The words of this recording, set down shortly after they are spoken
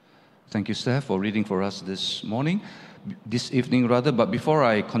Thank you, Steph, for reading for us this evening. But before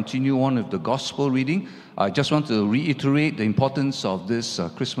I continue on with the gospel reading, I just want to reiterate the importance of this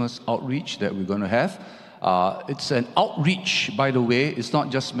Christmas outreach that we're going to have. It's an outreach, by the way. It's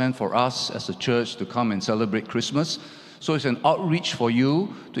not just meant for us as a church to come and celebrate Christmas. So it's an outreach for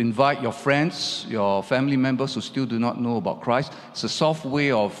you to invite your friends, your family members who still do not know about Christ. It's a soft way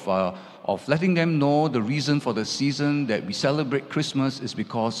of letting them know the reason for the season that we celebrate Christmas is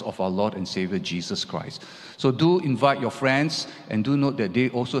because of our Lord and Savior Jesus Christ. So do invite your friends, and do note that they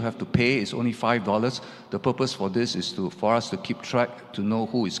also have to pay. It's only $5. The purpose for this is for us to keep track, to know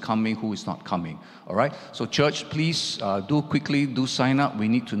who is coming, who is not coming. All right? So church, please do sign up. We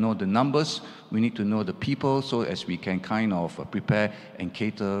need to know the numbers. We need to know the people so as we can kind of prepare and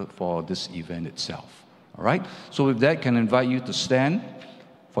cater for this event itself. All right? So with that, can I invite you to stand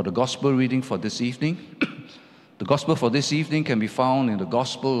for the gospel reading for this evening. The gospel for this evening can be found in the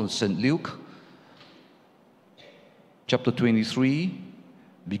Gospel of St. Luke, chapter 23,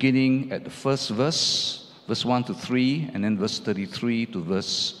 beginning at the first verse 1 to 3, and then verse 33 to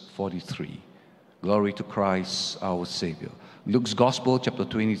verse 43. Glory to Christ, our Savior. Luke's Gospel, chapter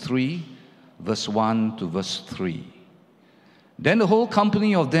 23, verse 1 to verse 3. Then the whole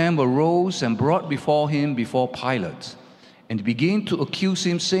company of them arose and brought before Pilate, and began to accuse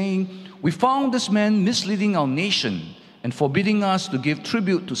him, saying, "We found this man misleading our nation and forbidding us to give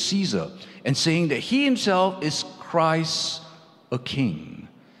tribute to Caesar, and saying that he himself is Christ, a king."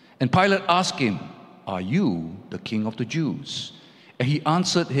 And Pilate asked him, "Are you the king of the Jews?" And he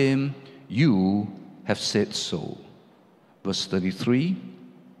answered him, "You have said so." Verse 33.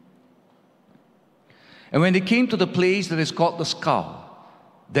 And when they came to the place that is called the Skull,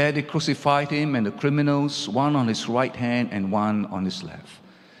 there they crucified him and the criminals, one on his right hand and one on his left.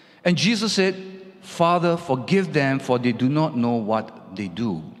 And Jesus said, "Father, forgive them, for they do not know what they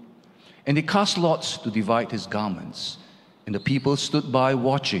do." And they cast lots to divide his garments. And the people stood by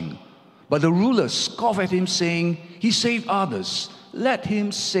watching. But the rulers scoffed at him, saying, "He saved others. Let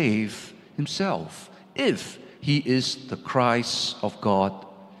him save himself, if he is the Christ of God,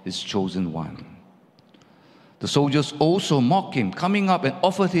 his chosen one." The soldiers also mocked him, coming up and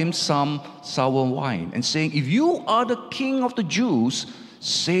offered him some sour wine, and saying, "If you are the king of the Jews,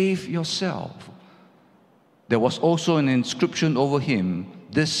 save yourself." There was also an inscription over him,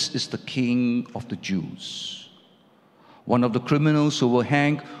 "This is the King of the Jews." One of the criminals who were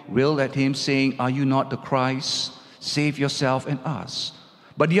hanged railed at him, saying, "Are you not the Christ? Save yourself and us."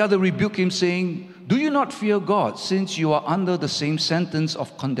 But the other rebuked him, saying, "Do you not fear God, since you are under the same sentence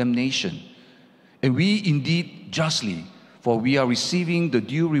of condemnation? And we indeed justly, for we are receiving the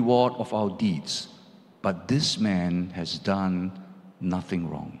due reward of our deeds. But this man has done nothing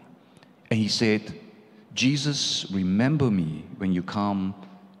wrong." And he said, "Jesus, remember me when you come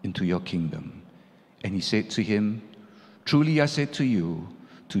into your kingdom." And he said to him, "Truly I say to you,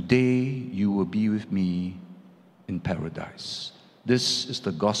 today you will be with me in paradise." This is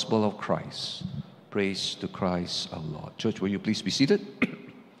the gospel of Christ. Praise to Christ our Lord. Church, will you please be seated?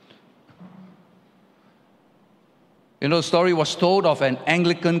 You know, the story was told of an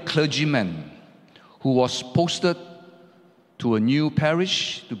Anglican clergyman who was posted to a new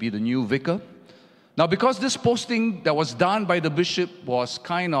parish to be the new vicar. Now, because this posting that was done by the bishop was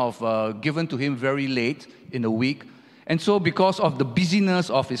kind of given to him very late in the week, and so because of the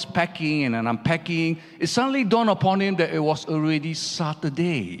busyness of his packing and unpacking, it suddenly dawned upon him that it was already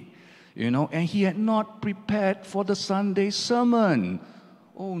Saturday, and he had not prepared for the Sunday sermon.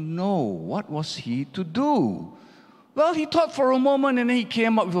 Oh no, what was he to do? Well, he thought for a moment, and then he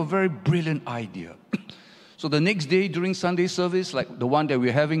came up with a very brilliant idea. So the next day during Sunday service, like the one that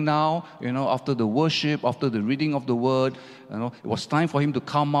we're having now, after the worship, after the reading of the word, it was time for him to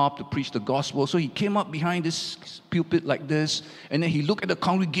come up to preach the gospel. So he came up behind this pulpit like this, and then he looked at the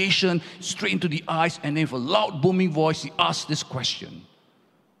congregation straight into the eyes, and then with a loud booming voice, he asked this question: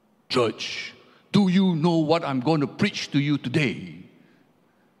 "Church, do you know what I'm going to preach to you today?"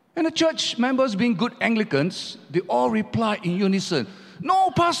 And the church members, being good Anglicans, they all replied in unison, "No,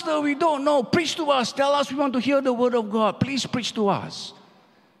 Pastor, we don't know. Preach to us. Tell us, we want to hear the word of God. Please preach to us."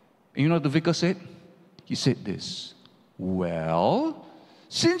 And you know what the vicar said? He said this: "Well,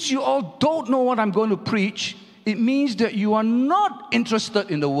 since you all don't know what I'm going to preach, it means that you are not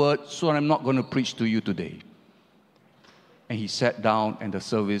interested in the word, so I'm not going to preach to you today." And he sat down, and the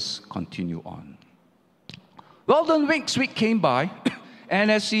service continued on. Well, the next week came by. And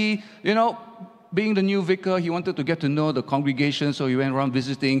as he, being the new vicar, he wanted to get to know the congregation, so he went around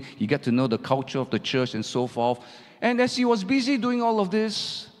visiting. He got to know the culture of the church and so forth. And as he was busy doing all of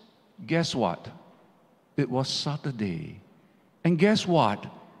this, guess what? It was Saturday. And guess what?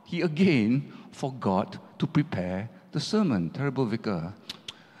 he again forgot to prepare the sermon. Terrible vicar.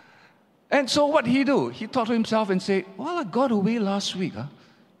 And so what did he do? He thought to himself and said, well, I got away last week.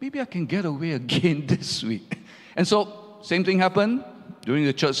 Maybe I can get away again this week. And so, same thing happened during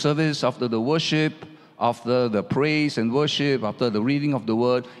the church service, after the worship, after the praise and worship, after the reading of the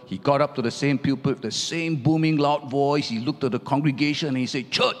word. He got up to the same pulpit, the same booming loud voice. He looked at the congregation and he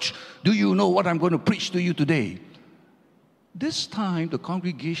said, church, do you know what I'm going to preach to you today? This time, the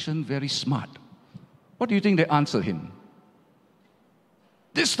congregation, very smart. What do you think they answered him?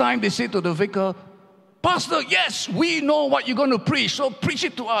 This time they said to the vicar, Pastor, yes, we know what you're going to preach, so preach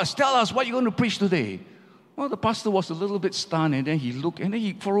it to us. Tell us what you're going to preach today. Well, the pastor was a little bit stunned, and then he looked, and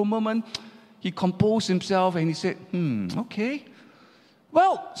then for a moment, he composed himself, and he said, okay.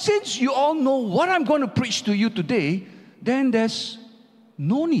 Well, since you all know what I'm going to preach to you today, then there's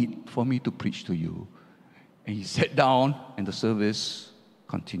no need for me to preach to you. And he sat down, and the service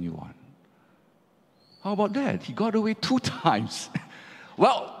continued on. How about that? He got away 2 times.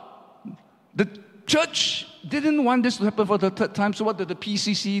 Well, the church didn't want this to happen for the 3rd time, so what did the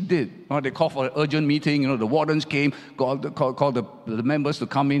PCC did? They called for an urgent meeting. The wardens came, called the members to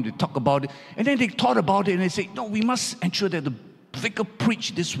come in to talk about it. And then they thought about it, and they said, no, we must ensure that the vicar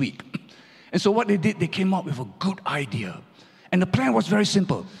preach this week. And so what they did, they came up with a good idea. And the plan was very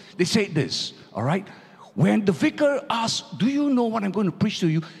simple. They said this, all right? When the vicar asked, do you know what I'm going to preach to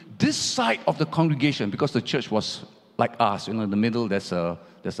you? This side of the congregation, because the church was like us, in the middle there's an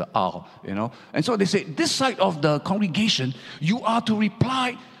aisle, And so they say, this side of the congregation, you are to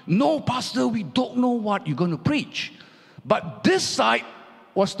reply, no, Pastor, we don't know what you're going to preach. But this side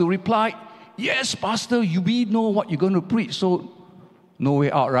was to reply, yes, Pastor, we know what you're going to preach. So, no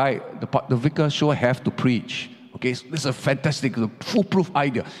way out, right? The vicar sure have to preach. Okay, so this is a fantastic, foolproof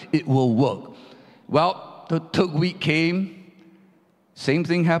idea. It will work. Well, the 3rd week came, same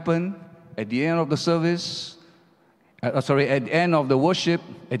thing happened. At the end of the service, at the end of the worship,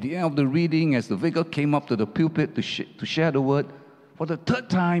 at the end of the reading, as the vicar came up to the pulpit to share the word, for the 3rd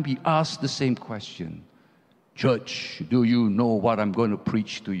time, he asked the same question. Church, do you know what I'm going to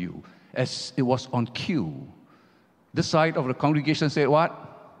preach to you? As it was on cue. This side of the congregation said what?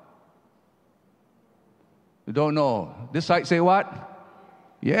 We don't know. This side say what?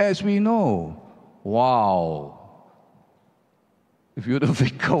 Yes, we know. Wow. If you're the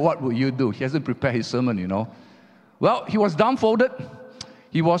vicar, what would you do? He hasn't prepared his sermon, Well, he was dumbfounded.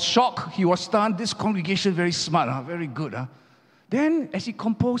 He was shocked. He was stunned. This congregation, very smart, very good. Then, as he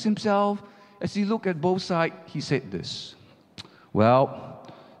composed himself, as he looked at both sides, he said this. Well,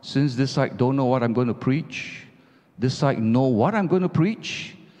 since this side don't know what I'm going to preach, this side know what I'm going to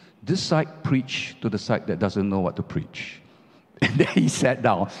preach, this side preach to the side that doesn't know what to preach. And then he sat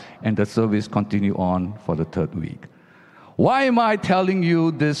down, and the service continued on for the 3rd week. Why am I telling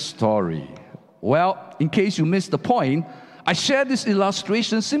you this story? Well, in case you missed the point, I share this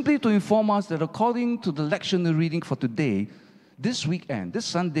illustration simply to inform us that according to the lectionary reading for today, this weekend, this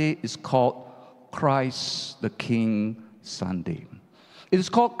Sunday is called Christ the King Sunday. It is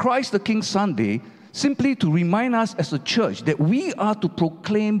called Christ the King Sunday simply to remind us as a church that we are to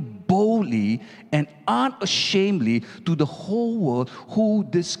proclaim boldly and unashamedly to the whole world who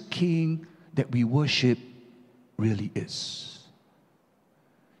this King that we worship really is.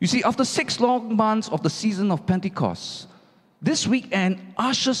 You see, after 6 long months of the season of Pentecost, this weekend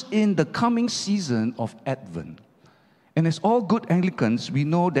ushers in the coming season of Advent. And as all good Anglicans, we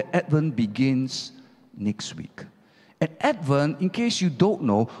know that Advent begins next week. And Advent, in case you don't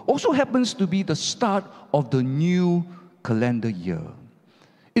know, also happens to be the start of the new calendar year.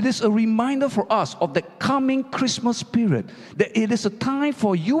 It is a reminder for us of the coming Christmas period, that it is a time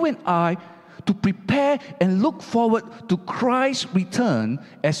for you and I to prepare and look forward to Christ's return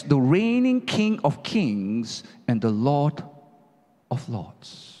as the reigning King of Kings and the Lord of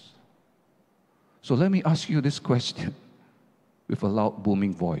Lords. So let me ask you this question with a loud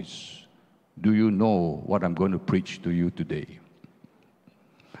booming voice. Do you know what I'm going to preach to you today?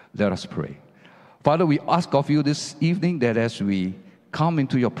 Let us pray. Father, we ask of you this evening that as we come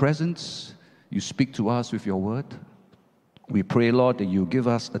into your presence, you speak to us with your word. We pray, Lord, that you give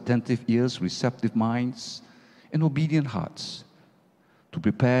us attentive ears, receptive minds, and obedient hearts to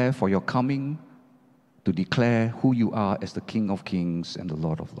prepare for your coming, to declare who you are as the King of Kings and the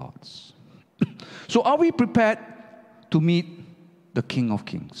Lord of Lords. So are we prepared to meet the King of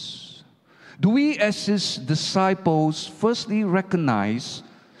Kings? Do we as his disciples firstly recognize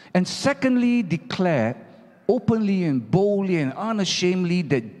and secondly declare openly and boldly and unashamedly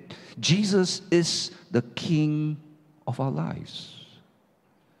that Jesus is the King of our lives?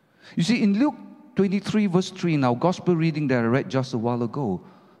 You see, in Luke 23 verse 3, in our gospel reading that I read just a while ago,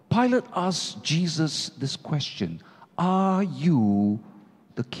 Pilate asked Jesus this question, "Are you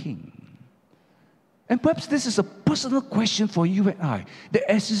the king?" And perhaps this is a personal question for you and I, that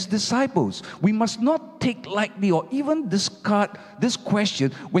as his disciples, we must not take lightly or even discard this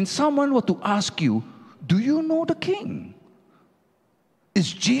question when someone were to ask you, "Do you know the king?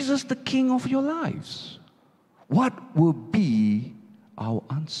 Is Jesus the king of your lives?" What will be our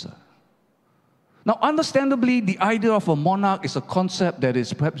answer? Now, understandably, the idea of a monarch is a concept that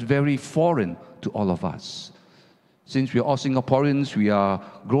is perhaps very foreign to all of us. Since we are all Singaporeans, we are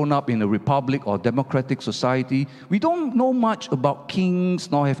grown up in a republic or democratic society, we don't know much about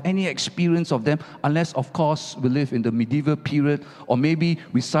kings nor have any experience of them unless, of course, we live in the medieval period or maybe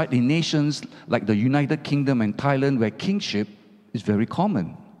reside in nations like the United Kingdom and Thailand where kingship is very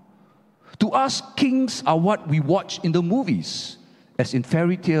common. To us, kings are what we watch in the movies, as in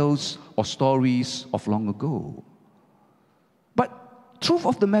fairy tales or stories of long ago. But truth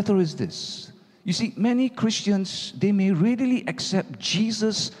of the matter is this. You see, many Christians, they may readily accept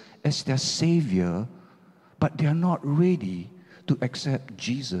Jesus as their Savior, but they are not ready to accept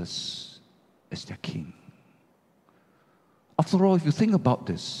Jesus as their King. After all, if you think about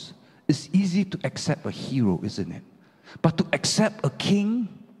this, it's easy to accept a hero, isn't it? But to accept a king,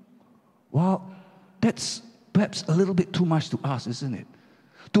 well, that's perhaps a little bit too much to ask, isn't it?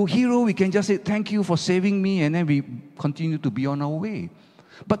 To a hero, we can just say, "Thank you for saving me," and then we continue to be on our way.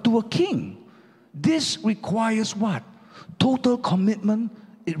 But to a king, this requires what? Total commitment.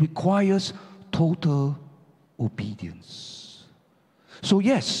 It requires total obedience. So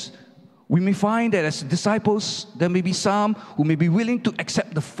yes, we may find that as disciples, there may be some who may be willing to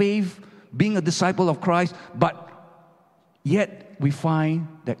accept the faith, being a disciple of Christ, but yet we find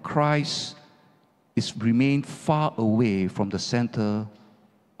that Christ is remained far away from the center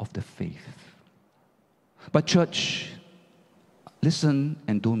of the faith. But church, listen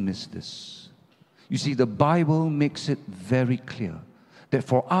and don't miss this. You see, the Bible makes it very clear that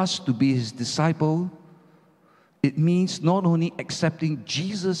for us to be his disciple, it means not only accepting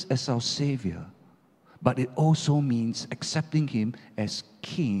Jesus as our Savior, but it also means accepting him as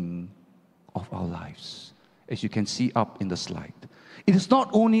King of our lives, as you can see up in the slide. It is not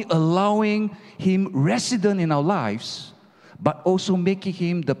only allowing him resident in our lives, but also making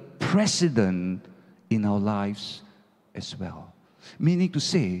him the president in our lives as well. Meaning to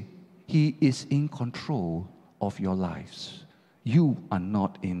say, he is in control of your lives. You are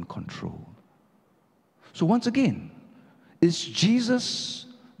not in control. So once again, is Jesus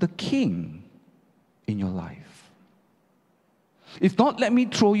the King in your life? If not, let me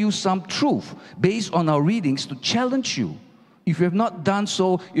throw you some truth based on our readings to challenge you. If you have not done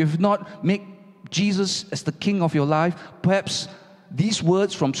so, if you have not made Jesus as the King of your life, perhaps these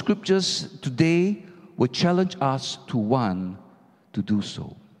words from scriptures today will challenge us to want to do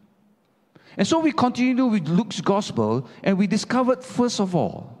so. And so we continue with Luke's gospel, and we discovered first of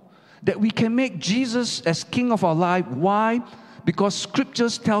all that we can make Jesus as King of our life. Why? Because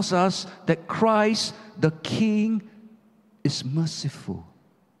scriptures tells us that Christ, the King, is merciful.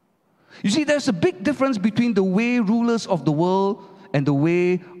 You see, there's a big difference between the way rulers of the world and the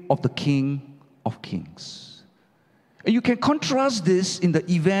way of the King of Kings. And you can contrast this in the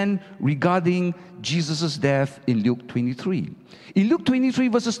event regarding Jesus' death in Luke 23. In Luke 23,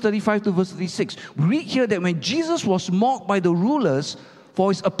 verses 35 to verse 36, we read here that when Jesus was mocked by the rulers for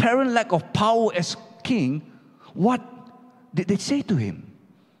his apparent lack of power as king, what did they say to him?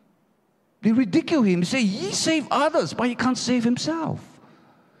 They ridicule him. They say, "He saved others, but he can't save himself."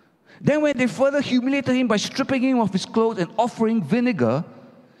 Then when they further humiliated him by stripping him of his clothes and offering vinegar,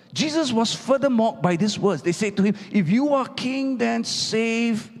 Jesus was further mocked by these words. They said to him, "If you are king, then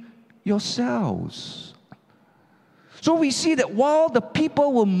save yourselves." So we see that while the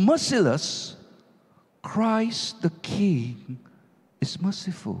people were merciless, Christ the King is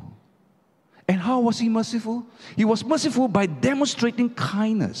merciful. And how was he merciful? He was merciful by demonstrating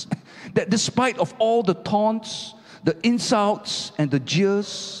kindness. That despite of all the taunts, the insults, and the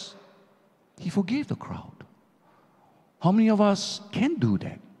jeers, he forgave the crowd. How many of us can do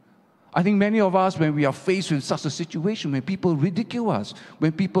that? I think many of us, when we are faced with such a situation, when people ridicule us,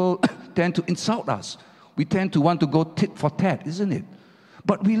 when people tend to insult us, we tend to want to go tit for tat, isn't it?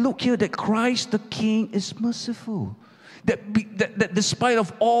 But we look here that Christ the King is merciful. That despite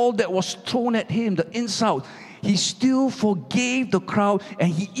of all that was thrown at him, the insult, he still forgave the crowd,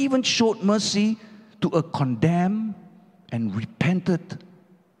 and he even showed mercy to a condemned and repented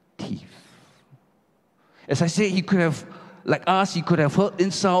thief. As I said, he could have, like us, he could have heard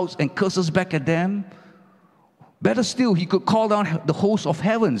insults and curses back at them. Better still, he could call down the host of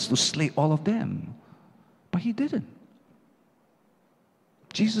heavens to slay all of them. But he didn't.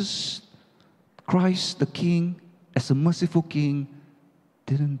 Jesus Christ, the King, as a merciful King,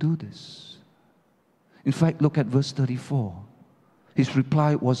 didn't do this. In fact, look at verse 34. His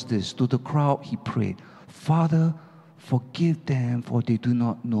reply was this. To the crowd, he prayed, Father, forgive them, for they do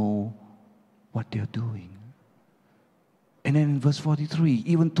not know what they are doing. And then in verse 43,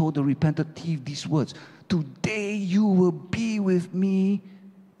 he even told the repentant thief these words, today you will be with me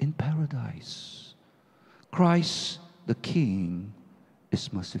in paradise. Christ, the King,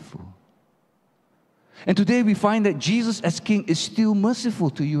 is merciful. And today we find that Jesus as King is still merciful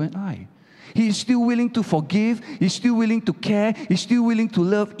to you and I. He is still willing to forgive. He's still willing to care. He's still willing to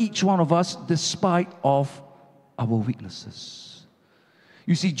love each one of us despite of our weaknesses.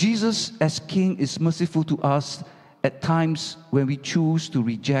 You see, Jesus as King is merciful to us at times when we choose to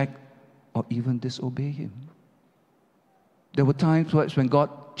reject or even disobey Him. There were times when God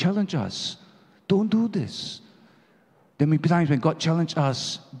challenged us, don't do this. There may be times when God challenged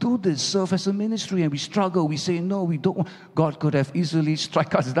us, do this, serve as a ministry, and we struggle. We say, no, we don't. God could have easily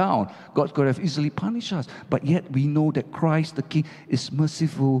struck us down. God could have easily punished us. But yet we know that Christ, the King, is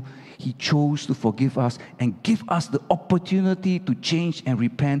merciful. He chose to forgive us and give us the opportunity to change and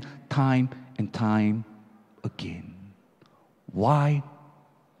repent time and time again. Why?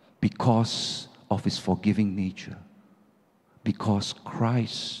 Because of His forgiving nature. Because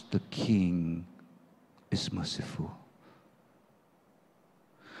Christ, the King, is merciful.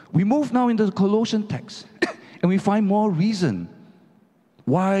 We move now into the Colossian text, and we find more reason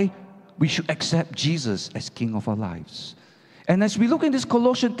why we should accept Jesus as King of our lives. And as we look in this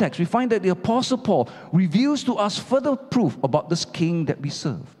Colossian text, we find that the Apostle Paul reveals to us further proof about this King that we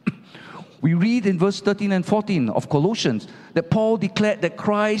serve. We read in verse 13 and 14 of Colossians that Paul declared that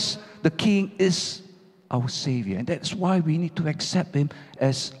Christ, the King, is our Savior. And that's why we need to accept Him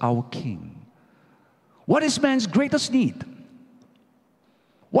as our King. What is man's greatest need?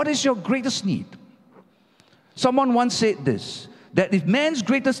 What is your greatest need? Someone once said this, that if man's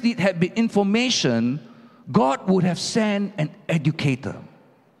greatest need had been information, God would have sent an educator.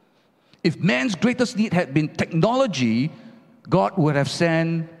 If man's greatest need had been technology, God would have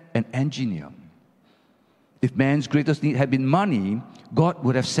sent an engineer. If man's greatest need had been money, God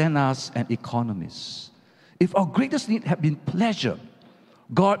would have sent us an economist. If our greatest need had been pleasure,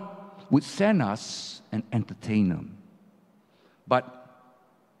 God would send us an entertainer. But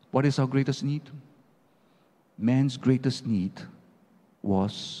what is our greatest need? Man's greatest need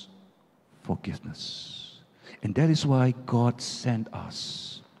was forgiveness. And that is why God sent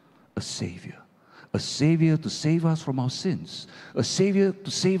us a Savior. A Savior to save us from our sins. A Savior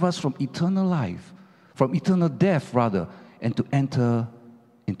to save us from eternal life, from eternal death rather, and to enter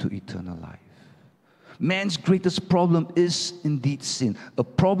into eternal life. Man's greatest problem is indeed sin. A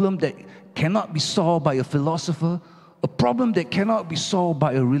problem that cannot be solved by a philosopher, a problem that cannot be solved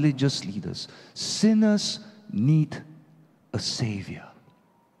by a religious leaders. Sinners need a Savior.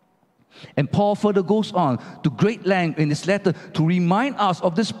 And Paul further goes on to great length in his letter to remind us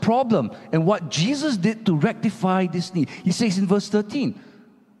of this problem and what Jesus did to rectify this need. He says in verse 13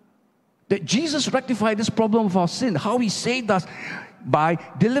 that Jesus rectified this problem of our sin, how He saved us by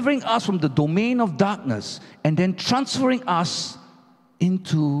delivering us from the domain of darkness and then transferring us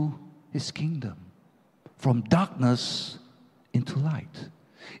into His kingdom. From darkness into light.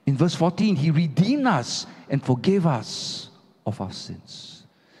 In verse 14, He redeemed us and forgave us of our sins.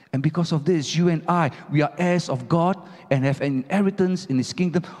 And because of this, you and I, we are heirs of God and have an inheritance in His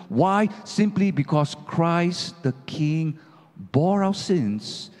kingdom. Why? Simply because Christ, the King, bore our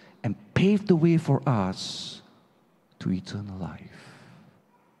sins and paved the way for us to eternal life.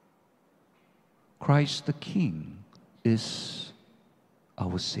 Christ, the King, is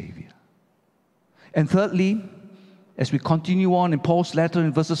our Savior. And thirdly, as we continue on in Paul's letter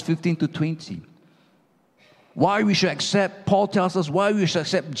in verses 15 to 20, why we should accept, Paul tells us why we should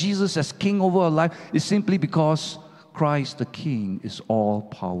accept Jesus as King over our life is simply because Christ the King is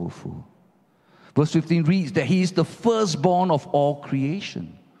all-powerful. Verse 15 reads that He is the firstborn of all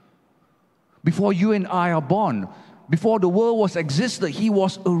creation. Before you and I are born, before the world was existed, He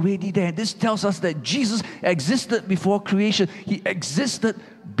was already there. This tells us that Jesus existed before creation. He existed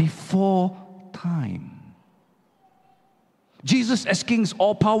before time. Jesus as King is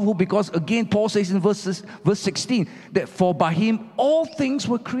all-powerful because, again, Paul says in verse 16 that for by Him all things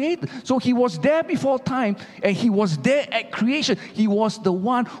were created. So He was there before time and He was there at creation. He was the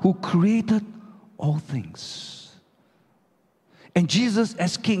one who created all things. And Jesus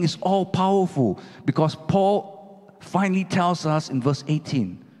as King is all-powerful because Paul finally tells us in verse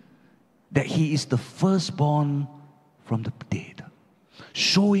 18 that He is the firstborn from the dead,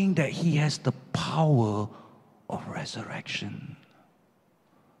 showing that He has the power of resurrection.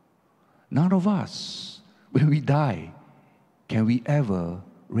 None of us, when we die, can we ever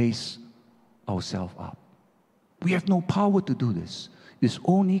raise ourselves up. We have no power to do this. It's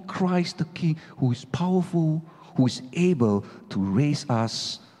only Christ the King who is powerful, who is able to raise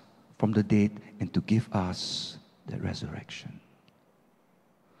us from the dead and to give us the resurrection.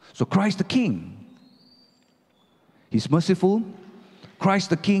 So Christ the King, He's merciful. Christ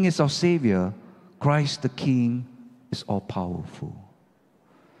the King is our Savior. Christ the King is all powerful.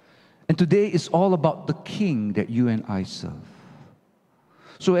 And today is all about the King that you and I serve.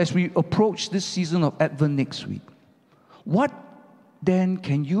 So as we approach this season of Advent next week, what then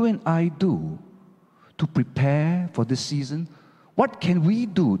can you and I do to prepare for this season? What can we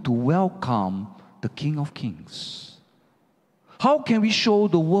do to welcome the King of Kings? How can we show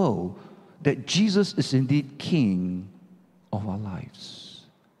the world that Jesus is indeed King of our lives?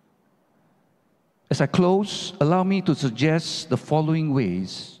 As I close, allow me to suggest the following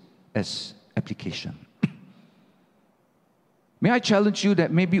ways as application. May I challenge you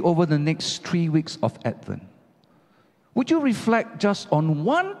that maybe over the next 3 weeks of Advent, would you reflect just on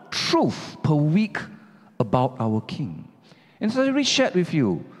one truth per week about our King? And so I already shared with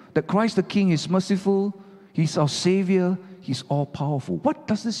you that Christ the King is merciful, He's our Savior, He's all-powerful. What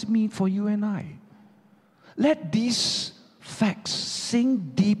does this mean for you and I? Let these facts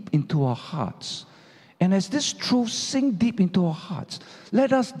sink deep into our hearts. And as this truth sink deep into our hearts,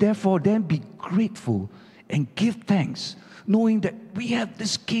 let us therefore then be grateful and give thanks, knowing that we have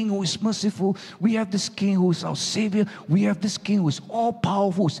this King who is merciful, we have this King who is our Savior, we have this King who is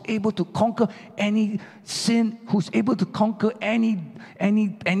all-powerful, who is able to conquer any sin, who is able to conquer any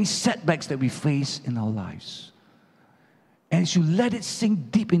setbacks that we face in our lives. And as you let it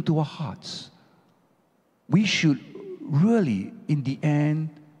sink deep into our hearts, we should really, in the end,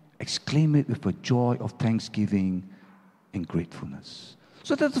 exclaim it with a joy of thanksgiving and gratefulness.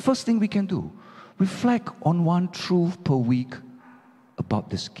 So that's the first thing we can do. Reflect on one truth per week about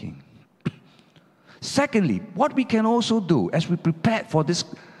this King. Secondly, what we can also do as we prepare for this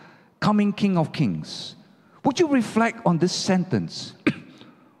coming King of Kings, would you reflect on this sentence?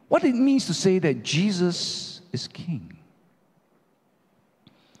 What it means to say that Jesus is King.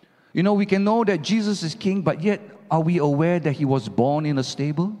 You know, we can know that Jesus is King, but yet are we aware that He was born in a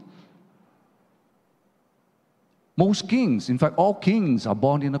stable? Most kings, in fact, all kings are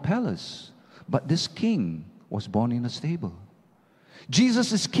born in a palace. But this King was born in a stable.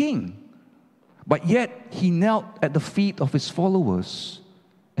 Jesus is King, but yet He knelt at the feet of His followers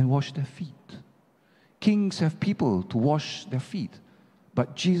and washed their feet. Kings have people to wash their feet,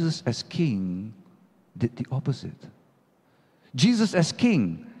 but Jesus as King did the opposite. Jesus as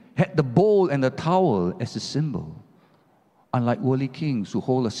King had the bowl and the towel as a symbol, unlike worldly kings who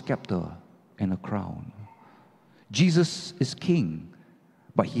hold a scepter and a crown. Jesus is King,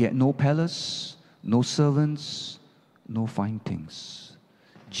 but He had no palace, no servants, no fine things.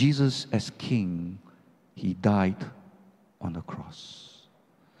 Jesus as King, He died on the cross.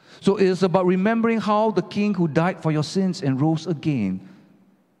 So it is about remembering how the King who died for your sins and rose again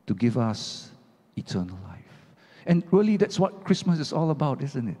to give us eternal life. And really that's what Christmas is all about,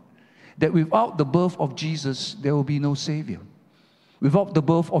 isn't it? That without the birth of Jesus, there will be no Savior. Without the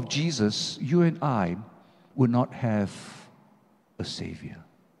birth of Jesus, you and I would not have a Savior.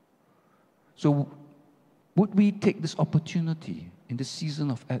 So would we take this opportunity in this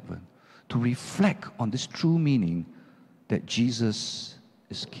season of Advent to reflect on this true meaning that Jesus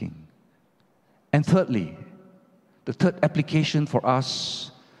is King? And thirdly, the third application for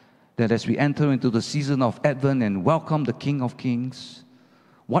us, that as we enter into the season of Advent and welcome the King of Kings,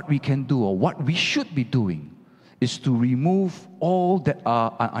 what we can do or what we should be doing is to remove all that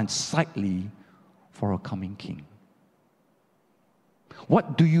are unsightly for a coming King.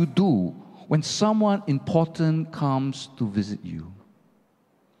 What do you do when someone important comes to visit you?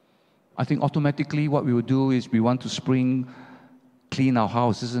 I think automatically what we will do is we want to clean our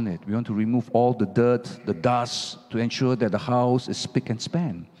house, isn't it? We want to remove all the dirt, the dust, to ensure that the house is spick and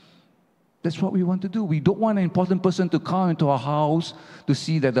span. That's what we want to do. We don't want an important person to come into our house to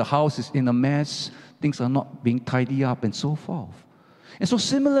see that the house is in a mess, things are not being tidied up, and so forth. And so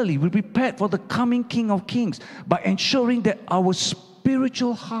similarly, we prepare for the coming King of Kings by ensuring that our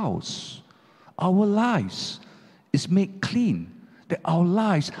spiritual house, our lives, is made clean, that our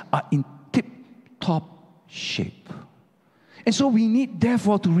lives are in tip-top shape. And so we need,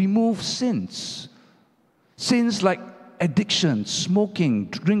 therefore, to remove sins. Sins like addiction, smoking,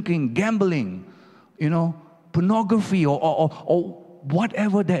 drinking, gambling, pornography, or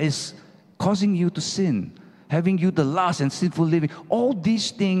whatever that is causing you to sin, having you the lust and sinful living. All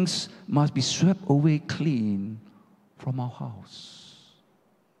these things must be swept away clean from our house.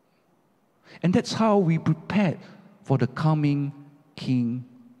 And that's how we prepare for the coming King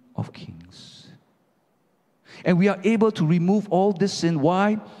of Kings. And we are able to remove all this sin.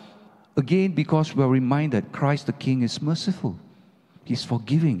 Why? Again, because we are reminded Christ the King is merciful. He's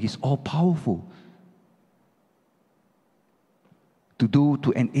forgiving. He's all-powerful.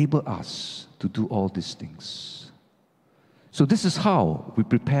 To enable us to do all these things. So this is how we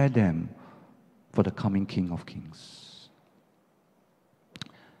prepare them for the coming King of Kings.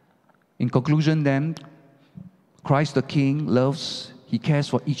 In conclusion then, Christ the King loves, He cares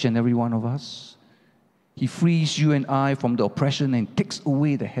for each and every one of us. He frees you and I from the oppression and takes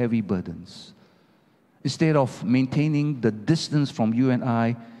away the heavy burdens. Instead of maintaining the distance from you and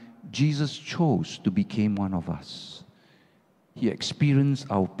I, Jesus chose to become one of us. He experienced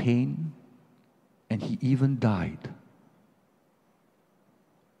our pain, and He even died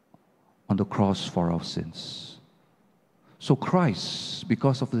on the cross for our sins. So Christ,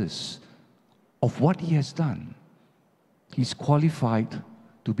 because of this, of what He has done, He's qualified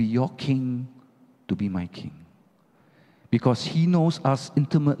to be your King, to be my King. Because He knows us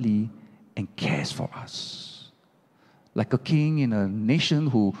intimately and cares for us. Like a king in a nation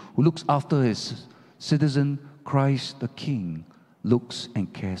who looks after his citizen, Christ the King looks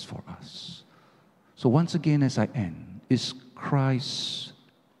and cares for us. So once again as I end, is Christ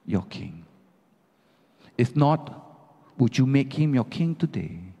your King? If not, would you make Him your King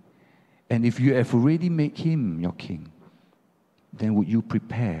today? And if you have already made Him your King, then would you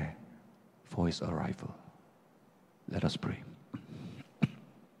prepare for His arrival? Let us pray.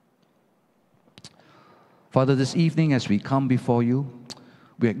 Father, this evening as we come before you,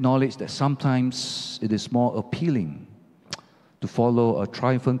 we acknowledge that sometimes it is more appealing to follow a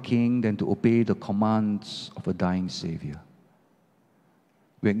triumphant king than to obey the commands of a dying Savior.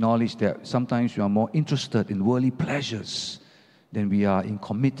 We acknowledge that sometimes we are more interested in worldly pleasures than we are in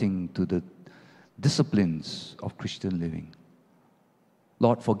committing to the disciplines of Christian living.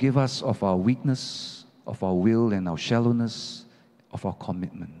 Lord, forgive us of our weakness, of our will and our shallowness, of our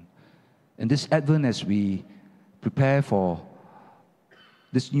commitment. In this Advent, as we prepare for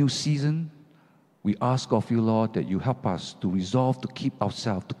this new season, we ask of you, Lord, that you help us to resolve to keep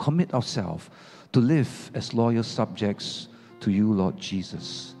ourselves, to commit ourselves, to live as loyal subjects to you, Lord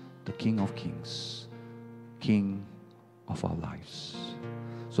Jesus, the King of Kings, King of our lives.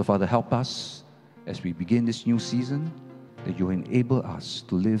 So, Father, help us as we begin this new season, that you enable us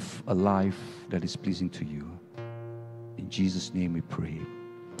to live a life that is pleasing to you. In Jesus' name we pray.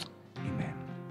 Amen.